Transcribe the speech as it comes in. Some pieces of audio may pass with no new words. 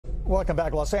Welcome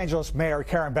back. Los Angeles Mayor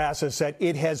Karen Bass has said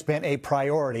it has been a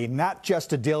priority not just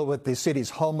to deal with the city's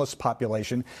homeless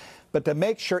population, but to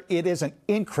make sure it isn't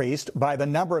increased by the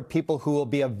number of people who will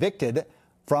be evicted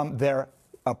from their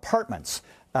apartments.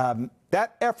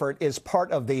 That effort is part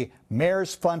of the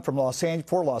Mayor's Fund for Los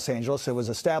Angeles. It was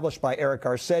established by Eric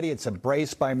Garcetti. It's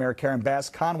embraced by Mayor Karen Bass.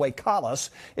 Conway Collis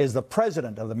is the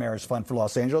president of the Mayor's Fund for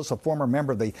Los Angeles, a former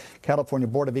member of the California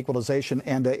Board of Equalization,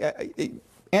 and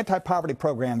anti-poverty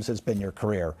programs has been your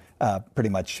career, pretty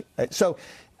much. So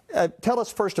tell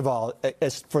us, first of all,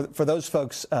 for those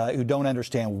folks who don't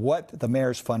understand what the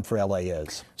Mayor's Fund for LA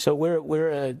is. So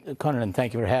we're Conan, and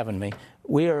thank you for having me.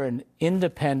 We are an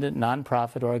independent,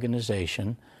 nonprofit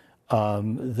organization.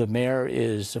 The mayor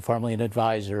is formerly an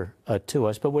advisor to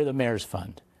us, but we're the Mayor's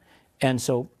Fund. And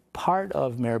so part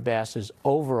of Mayor Bass's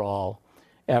overall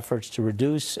efforts to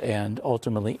reduce and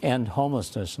ultimately end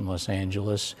homelessness in Los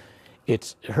Angeles,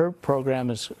 her program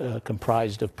is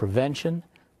comprised of prevention,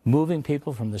 moving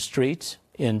people from the streets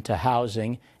into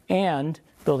housing, and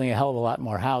building a hell of a lot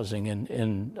more housing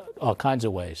in all kinds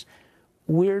of ways.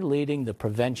 We're leading the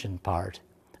prevention part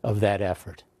of that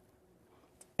effort.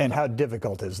 And how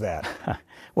difficult is that?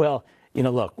 Well, you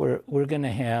know, look, we're going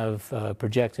to have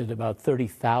projected about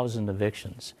 30,000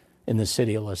 evictions in the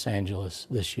city of Los Angeles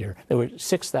this year. There were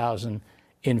 6,000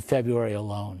 in February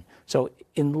alone. So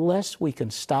unless we can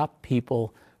stop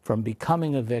people from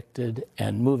becoming evicted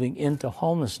and moving into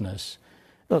homelessness,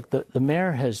 look, the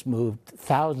mayor has moved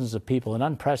thousands of people, an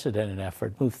unprecedented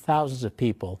effort, moved thousands of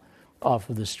people off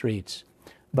of the streets.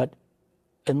 But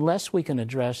unless we can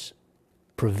address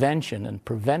prevention and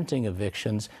preventing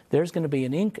evictions, there's going to be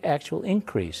an actual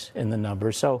increase in the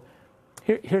numbers. So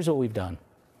here's what we've done.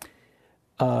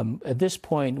 At this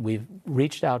point, we've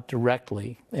reached out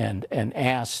directly and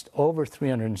asked over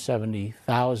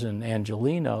 370,000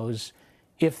 Angelenos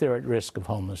if they're at risk of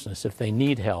homelessness, if they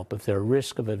need help, if they're at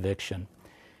risk of eviction.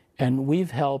 And we've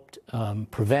helped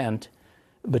prevent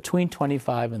between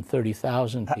 25 and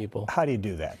 30,000 people. How do you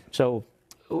do that? So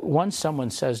once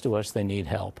someone says to us they need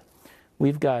help,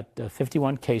 we've got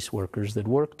 51 caseworkers that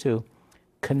work to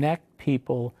connect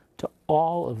people to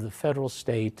all of the federal,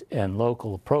 state, and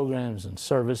local programs and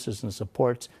services and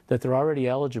supports that they're already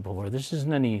eligible for. This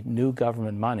isn't any new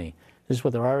government money. This is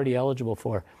what they're already eligible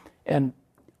for. And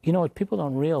you know what people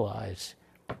don't realize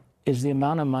is the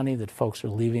amount of money that folks are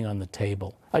leaving on the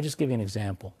table. I'll just give you an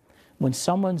example. When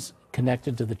someone's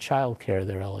connected to the child care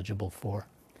they're eligible for,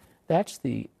 that's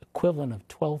the equivalent of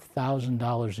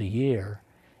 $12,000 a year,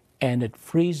 and it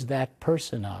frees that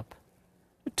person up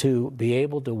to be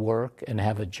able to work and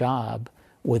have a job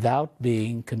without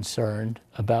being concerned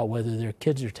about whether their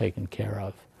kids are taken care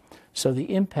of. So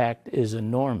the impact is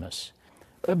enormous.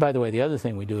 By the way, the other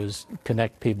thing we do is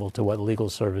connect people to what legal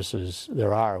services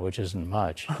there are, which isn't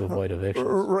much, to avoid eviction.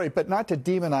 Right, but not to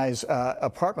demonize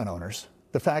apartment owners.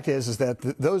 The fact is that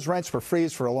those rents were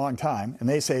freezed for a long time, and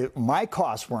they say my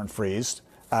costs weren't freezed.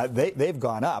 They've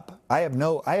gone up. I have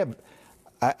no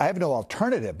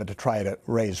alternative but to try to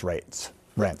raise rents.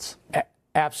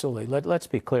 Absolutely. Let's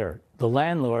be clear. The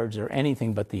landlords are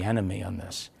anything but the enemy on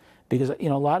this, because you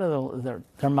know a lot of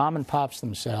they're mom and pops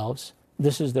themselves.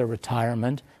 This is their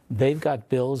retirement. They've got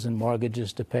bills and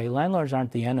mortgages to pay. Landlords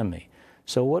aren't the enemy.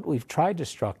 So what we've tried to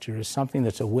structure is something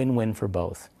that's a win-win for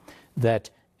both.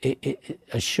 That it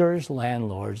assures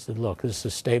landlords that, look, this is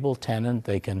a stable tenant.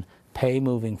 They can pay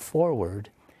moving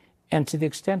forward, and to the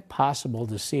extent possible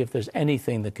to see if there's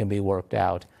anything that can be worked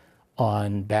out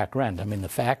on back rent. I mean, the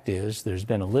fact is there's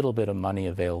been a little bit of money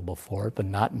available for it, but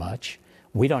not much.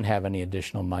 We don't have any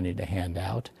additional money to hand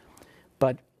out.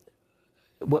 But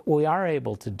what we are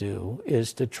able to do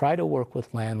is to try to work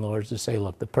with landlords to say,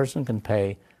 look, the person can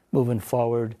pay moving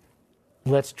forward.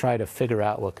 Let's try to figure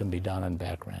out what can be done on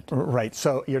back rent. Right.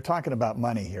 So you're talking about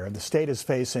money here. The state is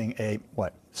facing a,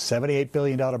 what, $78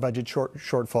 billion budget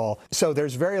shortfall. So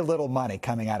there's very little money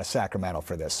coming out of Sacramento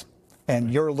for this.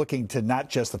 And you're looking to not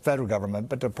just the federal government,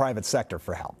 but the private sector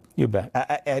for help. You bet.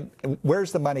 And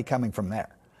where's the money coming from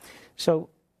there? So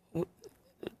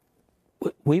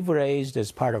we've raised,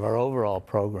 as part of our overall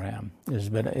program,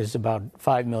 is about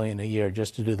 $5 million a year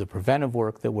just to do the preventive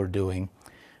work that we're doing,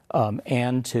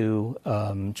 and to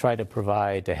try to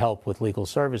provide to help with legal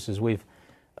services. We've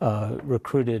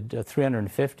recruited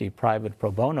 350 private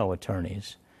pro bono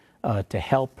attorneys to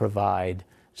help provide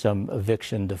some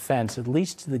eviction defense, at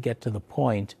least to get to the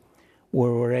point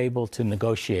where we're able to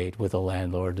negotiate with a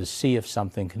landlord to see if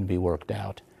something can be worked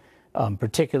out,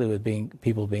 particularly with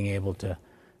people being able to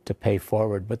pay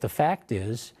forward. But the fact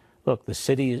is, look, the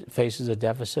city faces a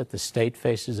deficit, the state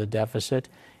faces a deficit,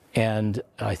 And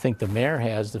I think the mayor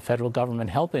has the federal government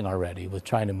helping already with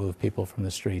trying to move people from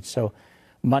the streets. So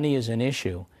money is an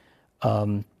issue.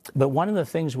 But one of the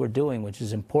things we're doing, which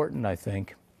is important, I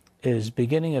think, is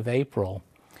beginning of April,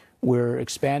 we're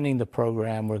expanding the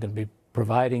program. We're going to be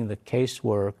providing the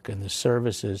casework and the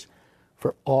services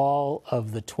for all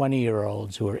of the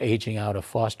 20-year-olds who are aging out of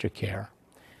foster care,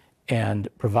 and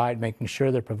making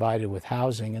sure they're provided with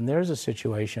housing. And there's a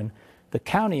situation, the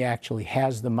county actually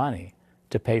has the money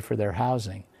to pay for their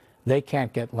housing. They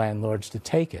can't get landlords to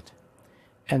take it.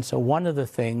 And so one of the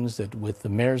things that, with the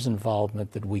mayor's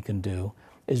involvement, that we can do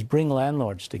is bring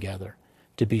landlords together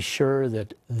to be sure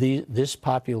that this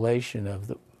population of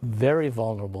the very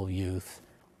vulnerable youth,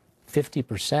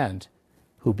 50%,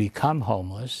 who become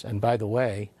homeless, and by the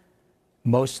way,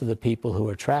 most of the people who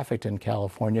are trafficked in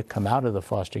California come out of the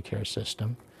foster care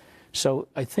system. So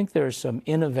I think there are some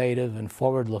innovative and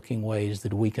forward-looking ways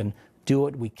that we can do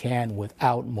what we can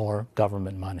without more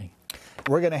government money.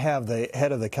 We're going to have the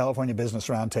head of the California Business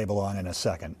Roundtable on in a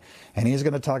second, and he's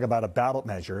going to talk about a ballot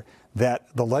measure that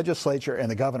the legislature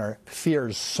and the governor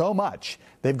fears so much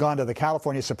they've gone to the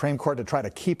California Supreme Court to try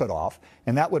to keep it off,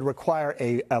 and that would require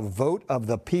a vote of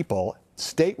the people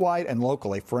statewide and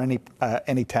locally for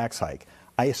any tax hike.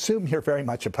 I assume you're very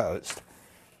much opposed.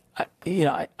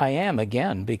 I am,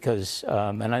 again, because,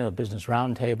 and I know Business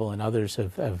Roundtable and others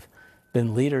have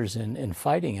been leaders in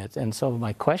fighting it. And so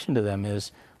my question to them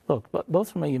is, look,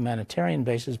 both from a humanitarian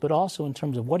basis, but also in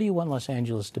terms of what do you want Los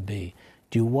Angeles to be?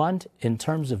 Do you want, in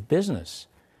terms of business,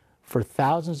 for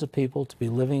thousands of people to be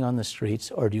living on the streets,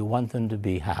 or do you want them to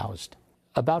be housed?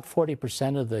 About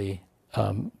 40% of the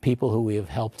people who we have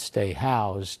helped stay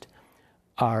housed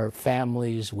are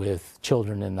families with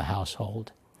children in the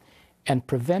household. And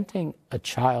preventing a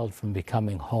child from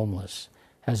becoming homeless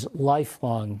has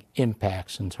lifelong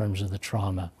impacts in terms of the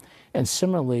trauma. And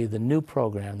similarly, the new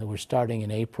program that we're starting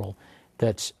in April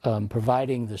that's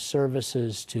providing the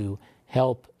services to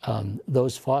help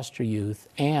those foster youth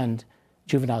and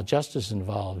juvenile justice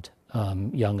involved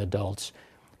young adults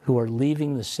who are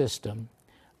leaving the system,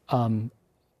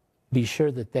 be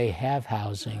sure that they have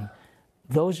housing.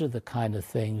 Those are the kind of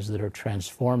things that are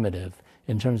transformative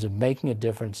in terms of making a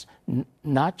difference,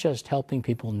 not just helping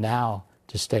people now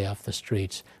to stay off the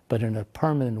streets, but in a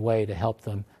permanent way to help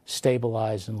them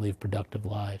stabilize and live productive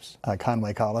lives.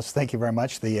 Conway Collis, thank you very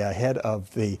much. The head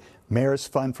of the Mayor's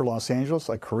Fund for Los Angeles,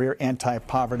 a career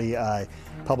anti-poverty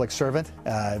public servant.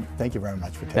 Thank you very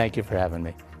much for taking. Thank you for having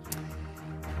me.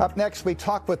 Up next, we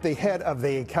talk with the head of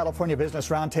the California Business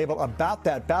Roundtable about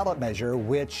that ballot measure,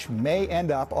 which may end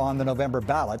up on the November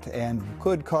ballot and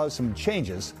could cause some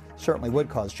changes, certainly would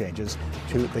cause changes,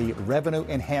 to the revenue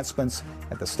enhancements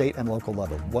at the state and local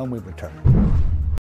level when we return.